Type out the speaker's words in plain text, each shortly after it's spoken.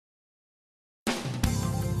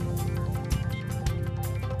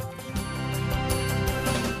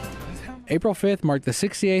April 5th marked the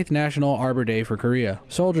 68th National Arbor Day for Korea.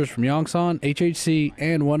 Soldiers from Yongsan, HHC,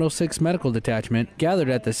 and 106 Medical Detachment gathered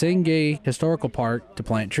at the Sengay Historical Park to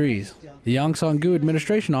plant trees. The Yongsan-gu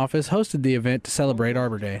Administration Office hosted the event to celebrate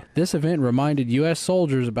Arbor Day. This event reminded U.S.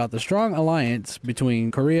 soldiers about the strong alliance between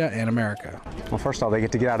Korea and America. Well, first of all, they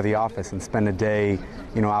get to get out of the office and spend a day,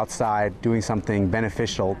 outside doing something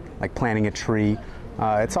beneficial, like planting a tree.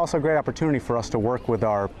 It's also a great opportunity for us to work with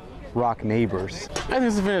our ROC neighbors. I think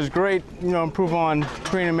this event is great, improve on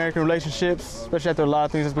Korean-American relationships, especially after a lot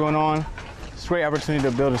of things that's going on. It's a great opportunity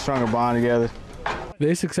to build a stronger bond together.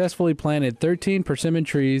 They successfully planted 13 persimmon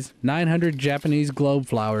trees, 900 Japanese globe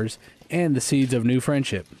flowers, and the seeds of new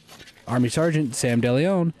friendship. Army Sergeant Sam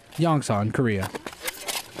DeLeon, Yongsan, Korea.